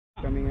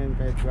Kami ngayon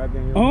kahit grabe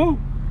yung... Oo.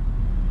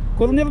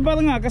 Corner bar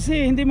nga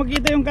kasi hindi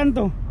makita yung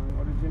kanto. Ang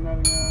original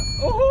nga...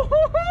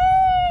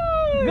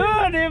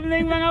 Good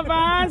evening mga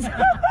fans!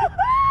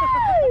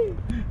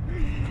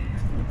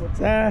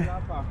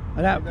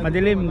 Wala,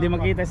 madilim, hindi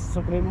makita si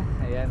Supremo.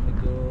 Ayan,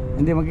 medyo...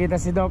 Hindi makita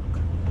si Doc.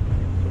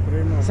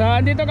 Supremo. So,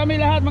 andito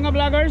kami lahat mga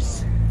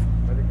vloggers.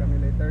 Balik kami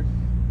later.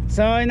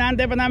 So,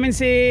 inaantay pa namin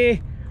si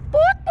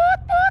Put.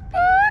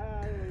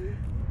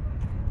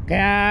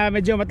 Kaya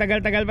medyo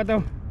matagal-tagal pa to.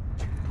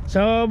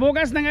 So,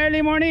 bukas ng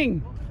early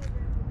morning.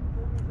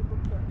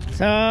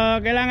 So,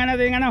 kailangan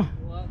natin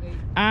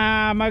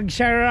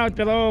mag-share out.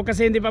 Pero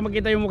kasi hindi pa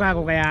makita yung mukha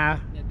ko.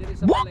 Kaya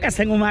bukas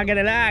ng umaga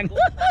na lang.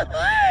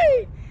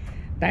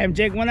 Time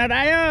check muna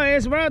tayo.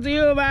 It's brought to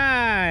you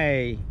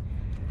by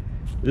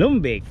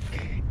Lumbik,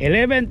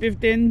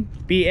 11:15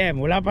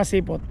 PM. Wala pa si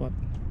Potpot.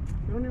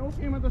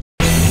 Okay man to.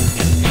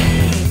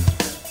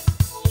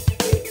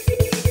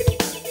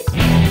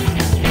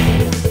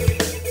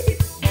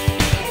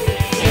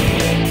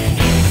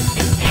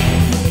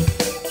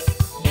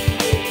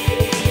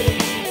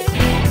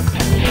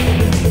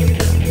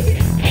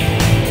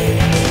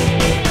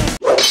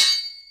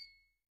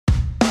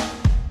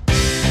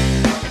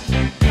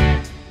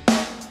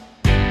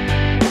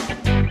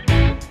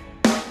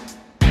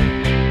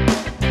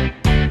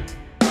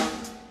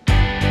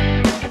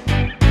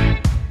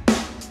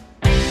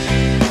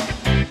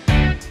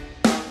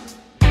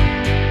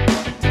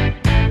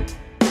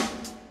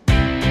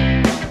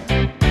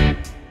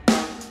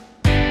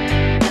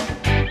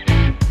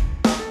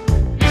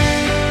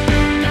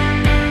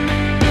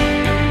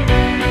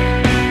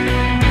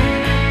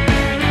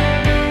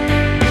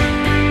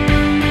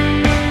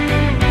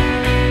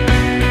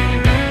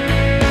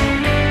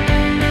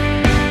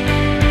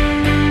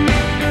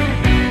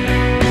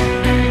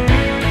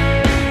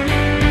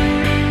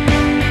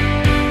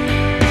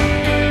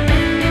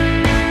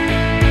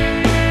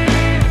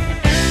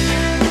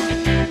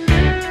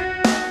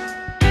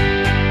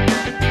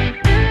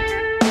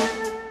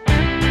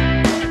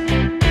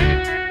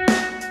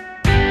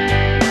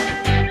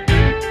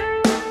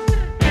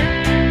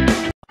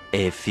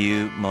 A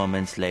few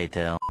moments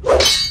later.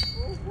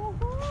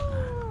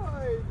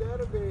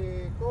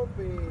 Derby,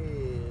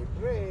 coffee,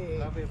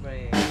 break. Coffee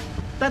break.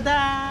 Tada!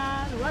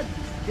 What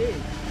is this?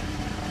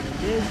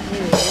 This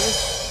is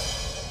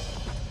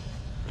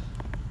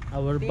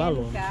our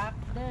balloon.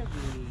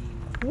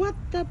 What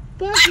the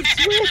fuck?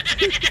 It's wet!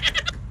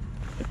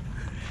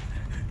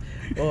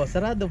 Oh,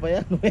 sarado pa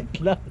yan. Wait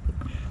lang.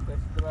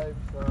 Test drive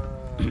sa...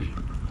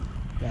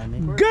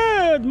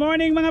 Good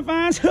morning mga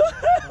fans!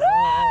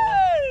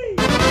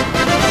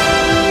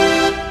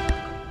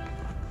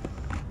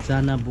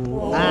 Sana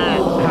buo.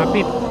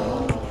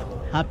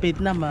 Hapit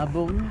na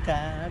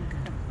mabungkag.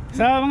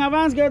 So mga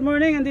fans, good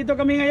morning. Andito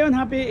kami ngayon.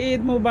 Happy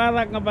Eid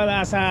Mubarak nga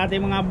pala sa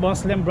ating mga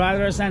Muslim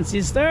brothers and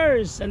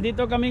sisters.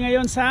 Andito kami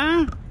ngayon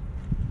sa...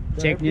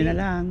 Check nyo na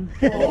lang.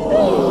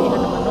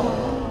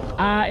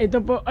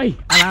 Ito po, ay,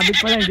 Arabic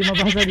pala, hindi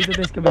mabasa. Dito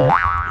tayo sa kabila.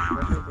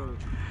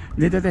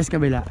 Dito tayo sa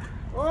kabila.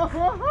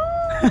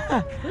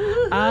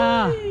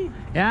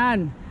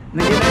 Yan.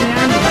 Nakita niyo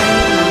yan.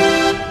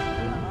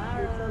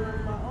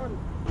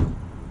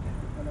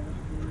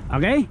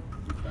 Okay?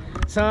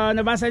 So,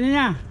 nabasa niyo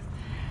niya.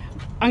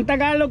 Ang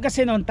Tagalog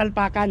kasi noon,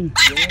 talpakan.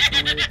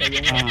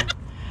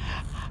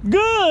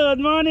 Good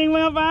morning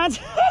mga fans!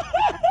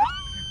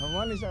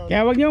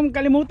 Kaya huwag niyo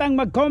kalimutang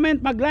mag-comment,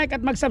 mag-like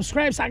at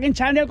mag-subscribe sa akin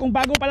channel kung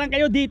bago pa lang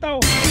kayo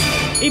dito.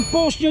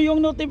 I-post nyo yung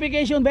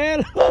notification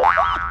bell.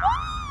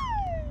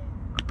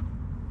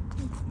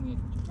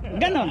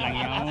 Ganon lang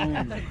yun.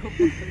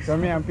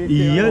 Kami ang picture.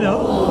 Iyon o.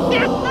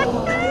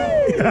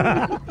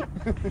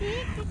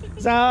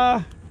 So,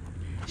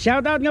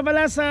 shoutout nga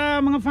pala sa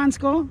mga fans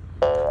ko.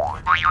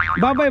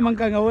 Babay man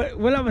ka nga.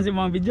 Wala man si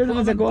mga video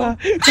naman sa kuha.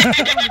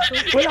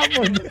 Wala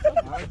po.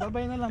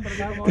 Babay na lang.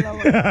 Wala.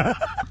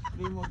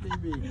 Supremo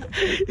TV.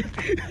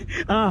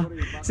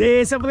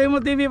 Si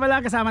Supremo TV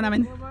pala kasama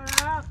namin.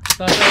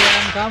 So,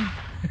 ang cam.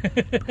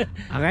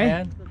 Okay.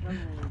 Ayan.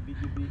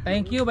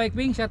 Thank you,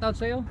 BIKEBing. Shoutout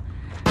sa'yo.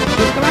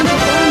 Shukran.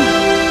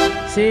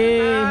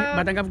 Si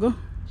Batangkap ko.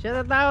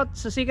 Shoutout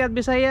sa SIKAD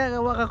BISAYA.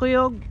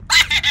 Wakakuyog.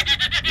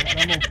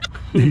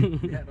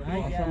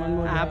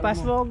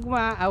 Apas mo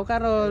aw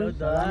karon.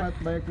 Salamat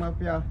Bike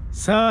Mafia.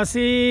 So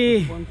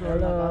si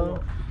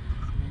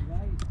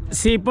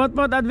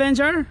Potpot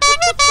Adventure.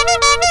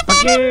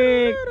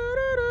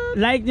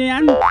 Paki-like nyo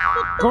yan,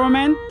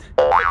 comment,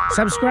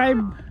 subscribe,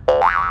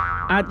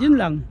 at yun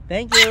lang.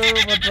 Thank you,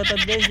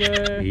 Potpot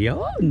Adventure.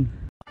 Yun.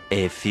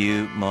 A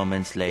few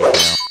moments later.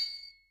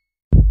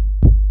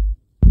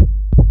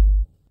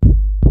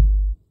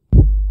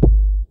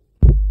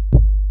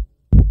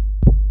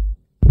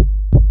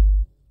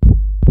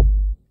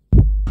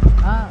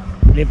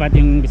 Lipat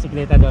yung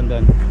bisikleta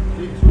doon.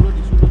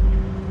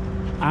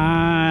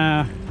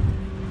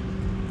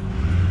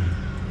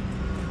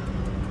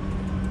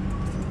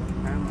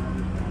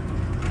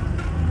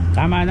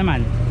 Tama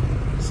naman.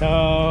 So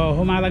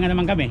humarang nga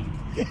naman kami.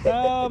 So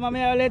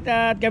mamaya ulit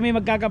at kami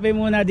magkakape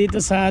muna dito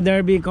sa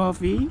Derby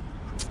Coffee.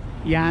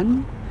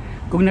 Yan.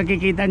 Kung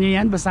nakikita nyo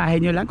yan,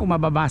 basahin nyo lang kung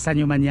mababasa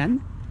nyo man yan.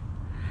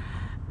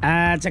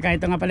 At saka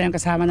ito nga pala yung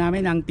kasama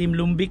namin, ang Team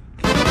Lumbik.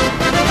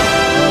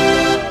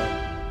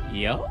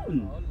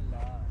 Yun.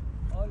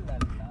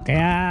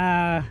 Kaya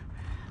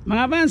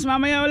mga fans,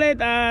 mamaya ulit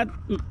at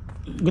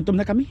gutom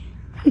na kami.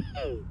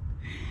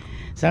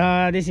 So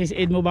this is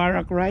Eid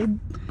Mubarak ride.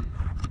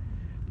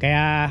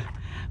 Kaya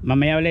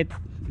mamaya ulit,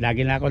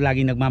 laging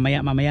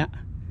nagmamaya.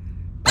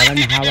 Parang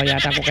nahawa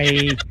yata ko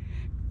kay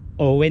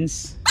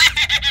Owens.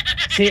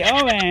 Si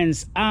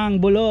Owens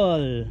ang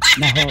bulol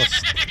na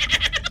host.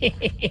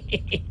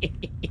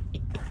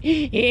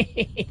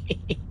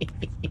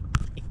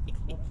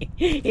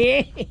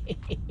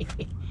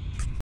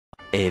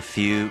 A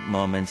few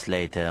moments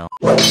later.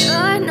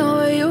 I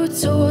know you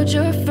told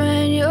your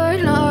friend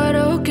you're not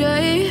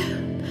okay,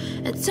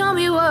 and tell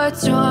me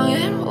what's wrong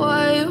and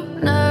why you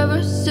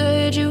never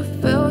said you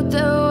felt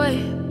that way.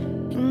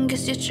 And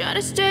guess you're trying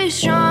to stay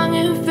strong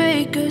and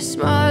fake a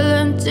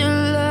smile until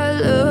I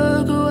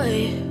look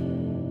away.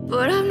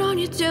 But I've known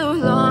you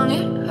too long,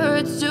 it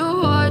hurts to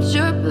watch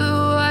your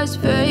blue eyes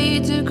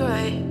fade to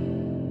gray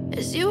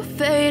as you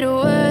fade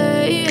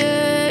away,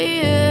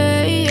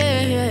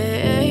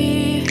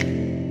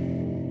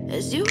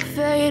 as you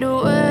fade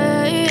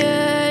away.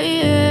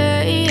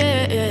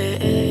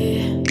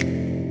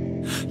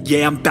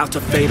 Yeah, I'm about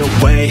to fade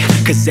away,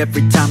 cause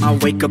every time I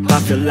wake up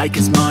I feel like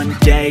it's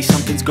Monday.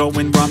 Something's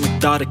going wrong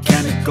with all the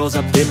chemicals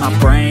up in my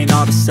brain.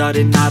 All of a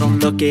sudden I don't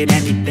look at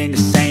anything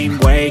the same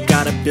way.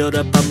 Gotta build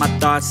up of my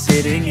thoughts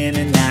sitting in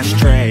an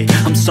ashtray.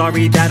 I'm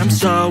sorry that I'm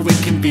so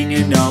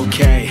inconvenient,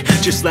 okay.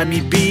 Just let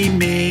me be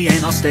me and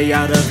I'll stay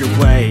out of your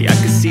way. I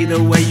can see the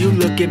way you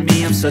look at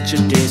me, I'm such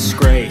a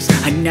disgrace.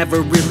 I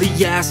never really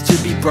asked to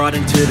be brought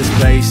into this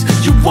place.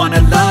 You wanna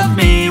love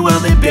me?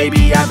 Well then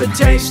baby I have a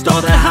taste.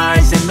 All the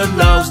highs and the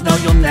lows, no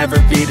you'll never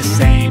be the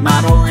same.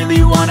 I don't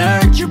really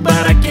wanna hurt you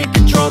but I can't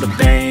control the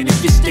pain.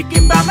 If you're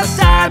sticking by my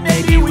side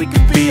maybe we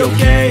could be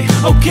okay.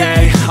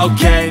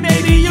 Okay,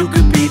 maybe you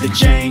could be the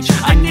change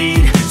I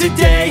need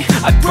today.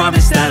 I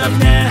promise that I've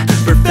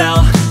never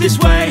felt this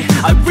way.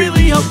 I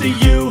really hope that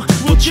you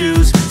will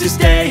choose to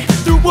stay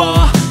through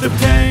all the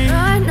pain.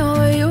 I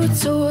know you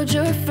told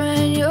your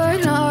friend you're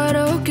not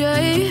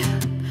okay,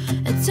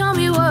 and tell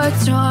me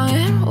what's wrong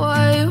and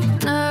why you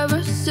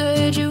never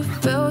said you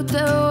felt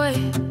that way.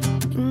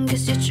 And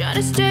guess you're trying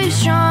to stay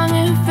strong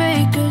and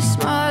fake a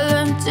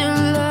smile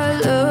until I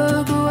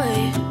look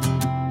away.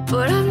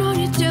 But I've known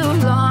you too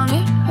long,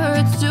 it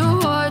hurts to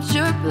watch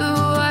your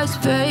blue eyes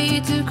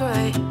fade to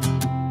gray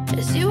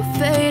as you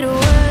fade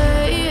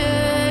away,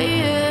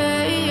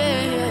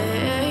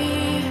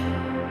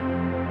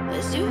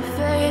 as you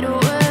fade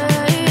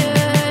away,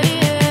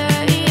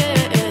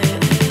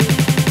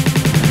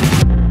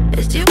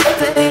 as you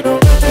fade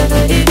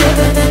away.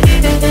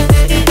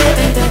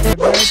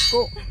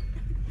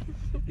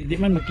 Hindi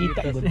man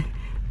makita.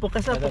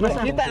 Pukasan.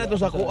 Kita na to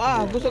sa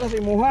kuha. Gusto na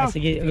si Muha.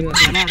 Sige.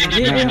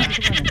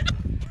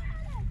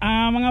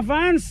 Mga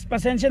fans,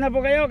 pasensya na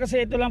po kayo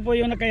kasi ito lang po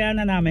yung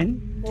nakayanan namin.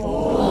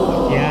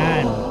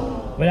 Yan.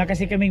 Wala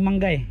kasi kaming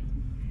mangga eh.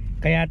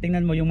 Kaya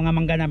tingnan mo yung mga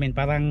mangga namin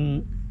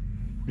parang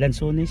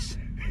lansunis.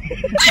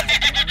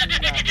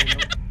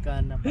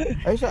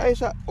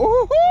 Aysa.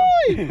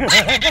 Uhuy!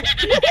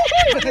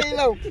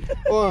 Ilaw.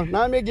 Oh,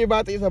 nami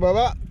gibati sa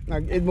baba.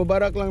 Nag-Eid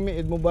Mubarak lang mi,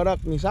 Eid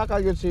Mubarak ni Saka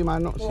gyud si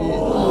Mano si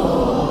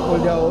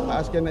Kulya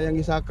taas kay na yang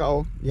Isaka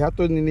oh.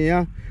 Gihatod ni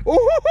niya.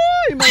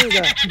 Uhuy!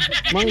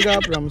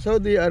 Mangga from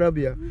Saudi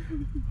Arabia.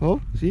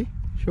 Oh, si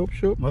shop.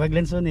 Murag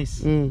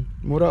lansunis.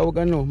 Mura og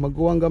ano,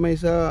 magkuwang gamay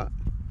sa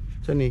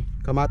ni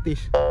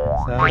kamatis.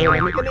 Sa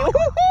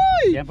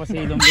Uhuy! yan po si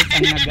Lumbik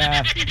ang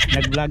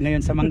nag-vlog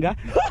ngayon sa mangga.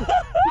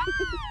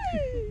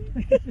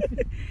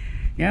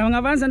 Kaya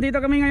mga fans, nandito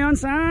kami ngayon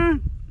sa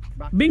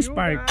Bings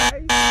Park.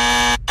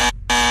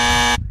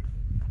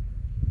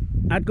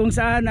 At kung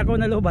saan ako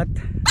nalubat.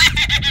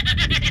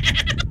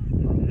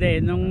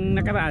 Hindi, nung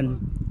nakaraan.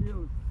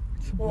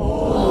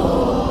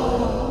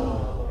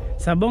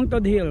 Sa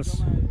Bongtod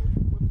Hills.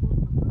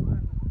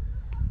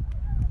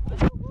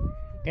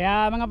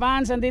 Kaya mga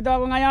fans, nandito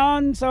ako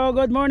ngayon. So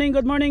good morning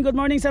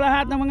sa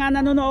lahat ng mga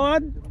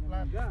nanonood.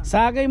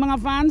 Sa aking mga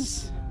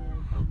fans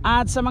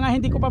at sa mga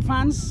hindi ko pa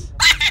fans.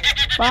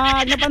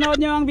 Pag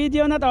napanood nyo ang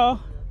video na to,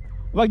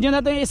 huwag nyo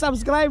na ito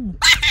i-subscribe.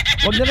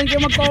 Huwag na rin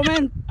kayo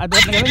mag-comment. At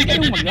huwag na rin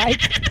kayong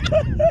mag-like.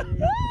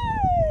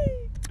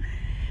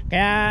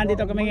 Kaya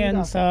dito kami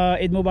ngayon sa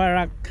Eid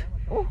Mubarak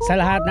sa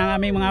lahat ng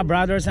aming mga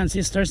brothers and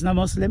sisters na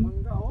Muslim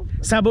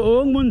sa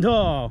buong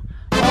mundo.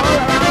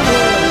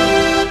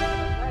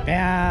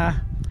 Kaya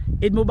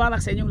Eid Mubarak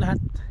sa inyong lahat.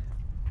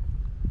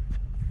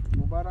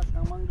 Mubarak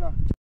ang mangga.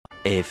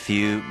 A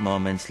few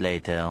moments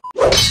later.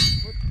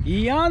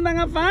 Iyon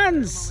mga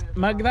fans,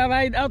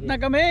 magra-ride out na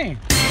kami.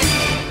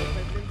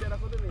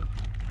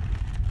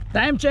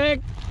 Time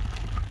check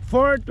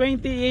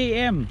 4:20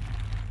 AM.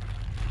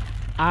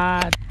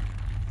 At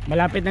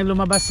malapit nang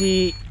lumabas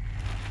si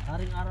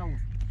Haring araw.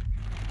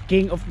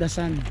 King of the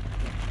Sun.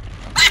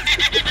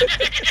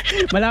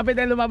 Malapit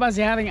nang lumabas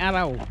si Haring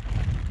Araw.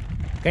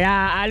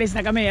 Kaya alis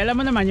na kami. Alam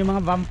mo naman yung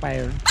mga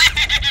vampire.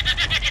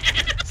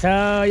 So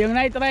yung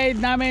night ride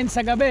namin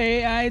sa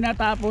gabi ay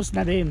natapos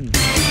na din.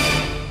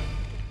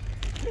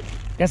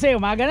 Kasi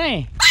umaga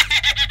na eh.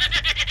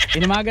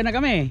 Inumaga na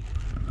kami.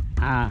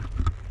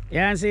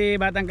 Yan si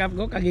Batang Kap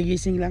ko,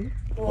 kagigising lang.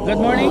 Good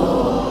morning.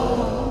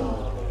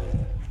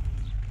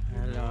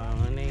 Hello,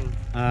 morning.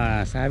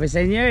 Sabi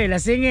sa inyo eh,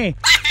 lasing eh.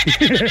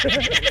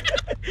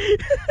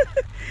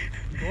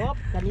 Wop,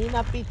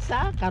 kanina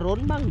pizza,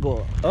 karon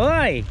mango.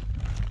 Oy,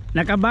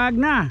 nakabag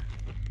na.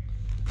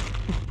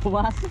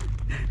 Pumasok.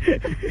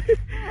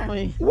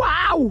 Oy.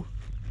 Wow!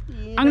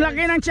 Ang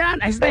laki ng tiyan.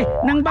 Ay, stay,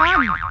 ng bag.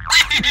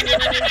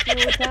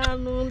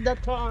 The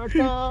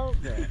turtle.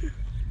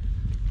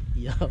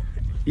 Yo.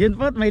 Yun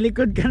po, may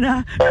likod ka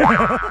na.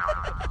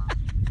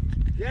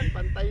 Yan,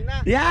 pantay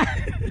na. Yan.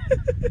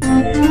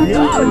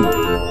 Yun.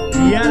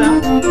 Yan lang.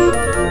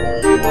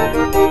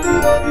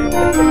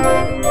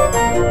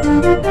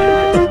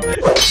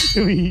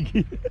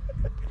 Tumigil.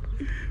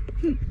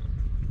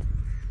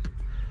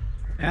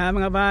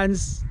 Mga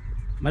fans,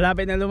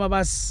 malapit na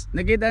lumabas.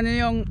 Nakita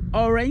niyo yung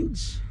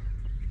orange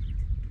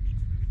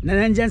na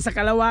nandyan sa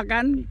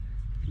kalawakan?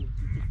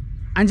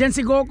 Andyan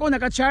si Goku,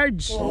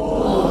 naka-charge.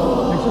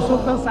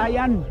 Nagsusok ng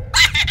sayan.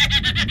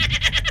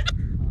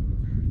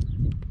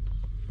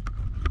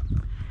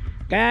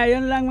 Kaya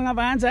yun lang mga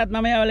fans, at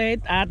mamaya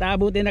ulit at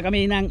abutin na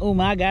kami ng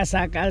umaga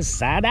sa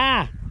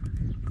kalsada.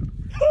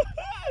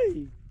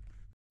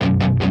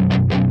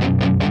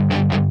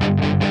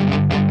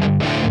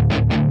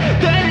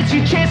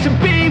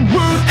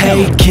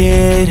 Hey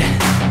kid,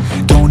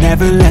 don't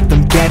ever let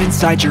them get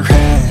inside your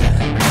head.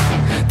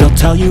 They'll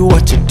tell you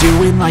what to do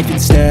in life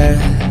instead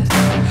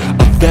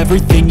of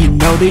everything you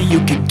know that you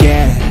could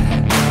get.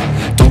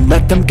 Don't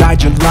let them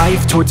guide your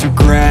life towards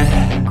regret.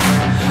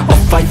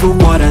 I'll fight for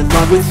what I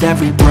love with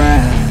every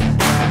breath.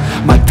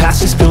 My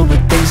past is filled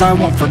with things I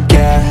won't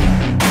forget.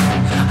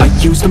 I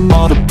use them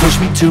all to push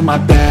me to my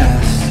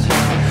best.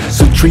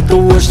 So treat the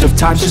worst of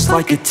times just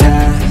like a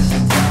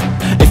test.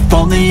 If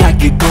only I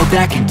could go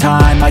back in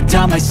time, I'd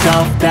tell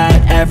myself that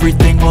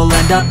everything will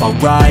end up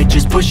alright.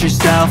 Just push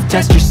yourself,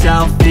 test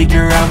yourself,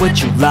 figure out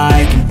what you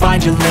like, and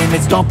find your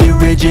limits, don't be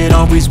rigid,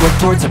 always work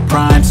towards a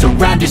prime.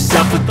 Surround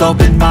yourself with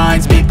open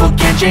minds, people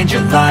can change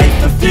your life.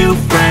 A few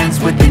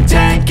friends with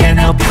intent can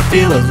help you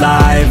feel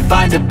alive.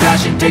 Find a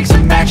passion, take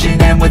some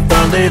action, and with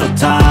a little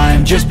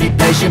time, just be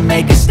patient,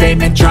 make a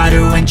statement, try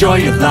to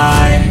enjoy your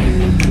life.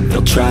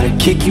 They'll try to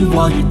kick you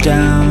while you're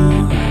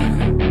down.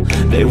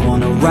 They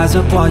wanna rise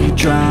up while you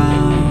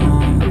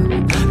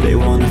drown. They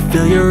wanna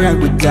fill your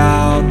head with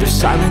doubt. They're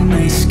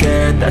silently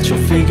scared that you'll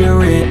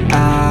figure it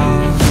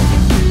out.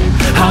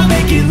 I'll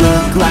make it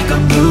look like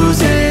I'm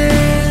losing,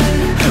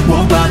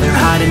 won't bother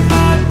hiding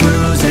my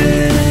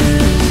bruises.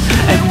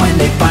 And when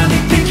they finally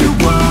think you're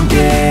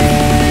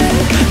wounded,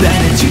 then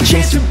it's your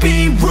chance to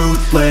be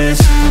ruthless.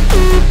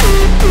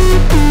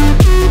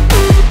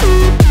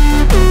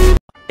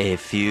 A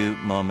few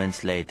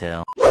moments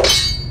later.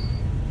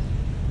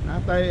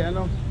 Natay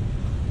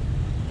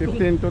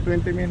 15 to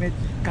 20 minutes.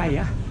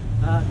 Kaya?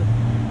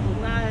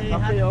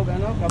 Kape og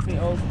kape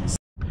og.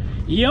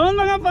 Yun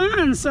mga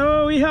fans,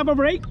 so we have a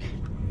break.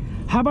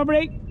 Have a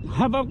break,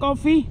 have a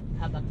coffee,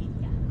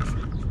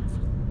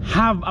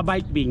 have a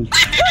BIKEBing.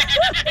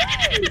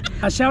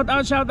 Shout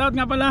out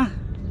nga pala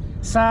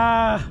sa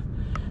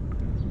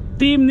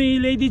team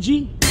ni Lady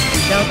G.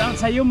 Shout out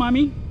sa iyo,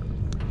 mami.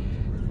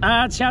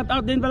 At shout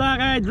out din pala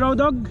kay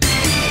Drodog.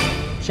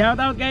 Shout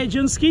out kay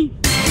Junski.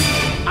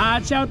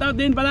 At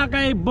shoutout din pala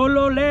kay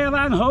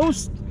Bololerang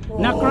host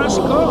na crush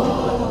ko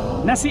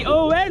na si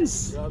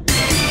Owens.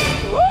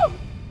 Woo!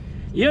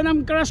 Yun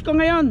ang crush ko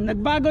ngayon.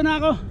 Nagbago na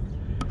ako.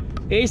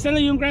 Isa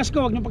lang yung crush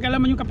ko. Huwag niyo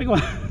pakialaman yung kape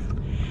ko.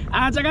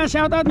 At saka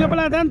shoutout nga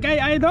pala din kay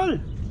Idol.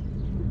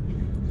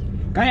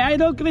 Kay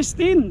Idol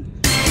Christine.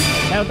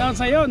 Shoutout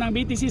sa iyo ng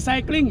BTC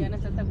Cycling.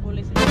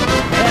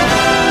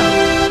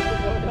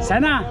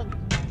 Sana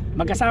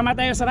magkasama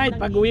tayo sa ride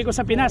pag uwi ko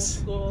sa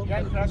Pinas.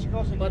 Yan, crush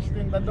ko si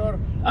Christine Bador.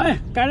 Ay,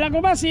 kala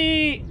ko ba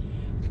si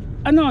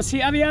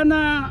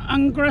Ariana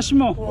ang crush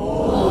mo?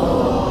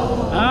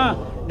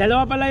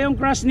 Dalawa pala yung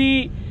crush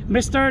ni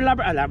Mr.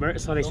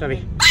 Lover, sorry.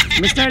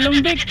 Mr.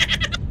 Lumbik.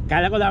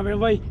 Kala ko Lover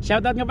Boy.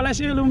 Shoutout nga pala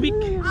si Lumbik.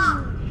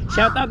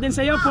 Shoutout din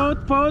sa iyo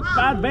Pot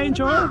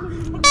Adventure.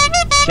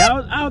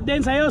 Shoutout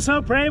din sa iyo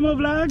Supremo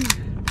Vlog.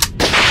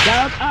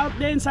 Shoutout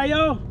din sa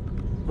iyo.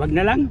 Wag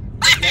na lang.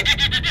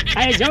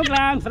 Ay, joke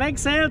lang,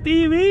 Frexel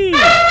TV.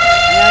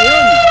 Kaya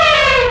yun,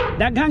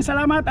 daghang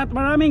salamat at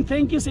maraming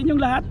thank you sa inyong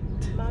lahat.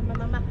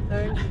 Mama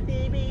Earn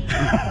TV.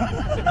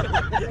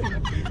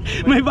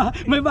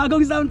 May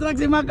bagong soundtrack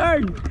si Mac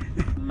Earn.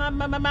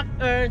 Mama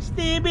Earn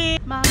TV.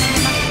 Mama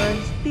Earn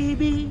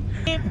TV.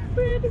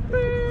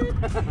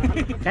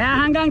 Kaya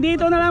hanggang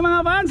dito na lang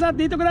mga fans, at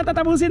dito ko na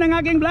tatapusin ang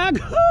aking vlog.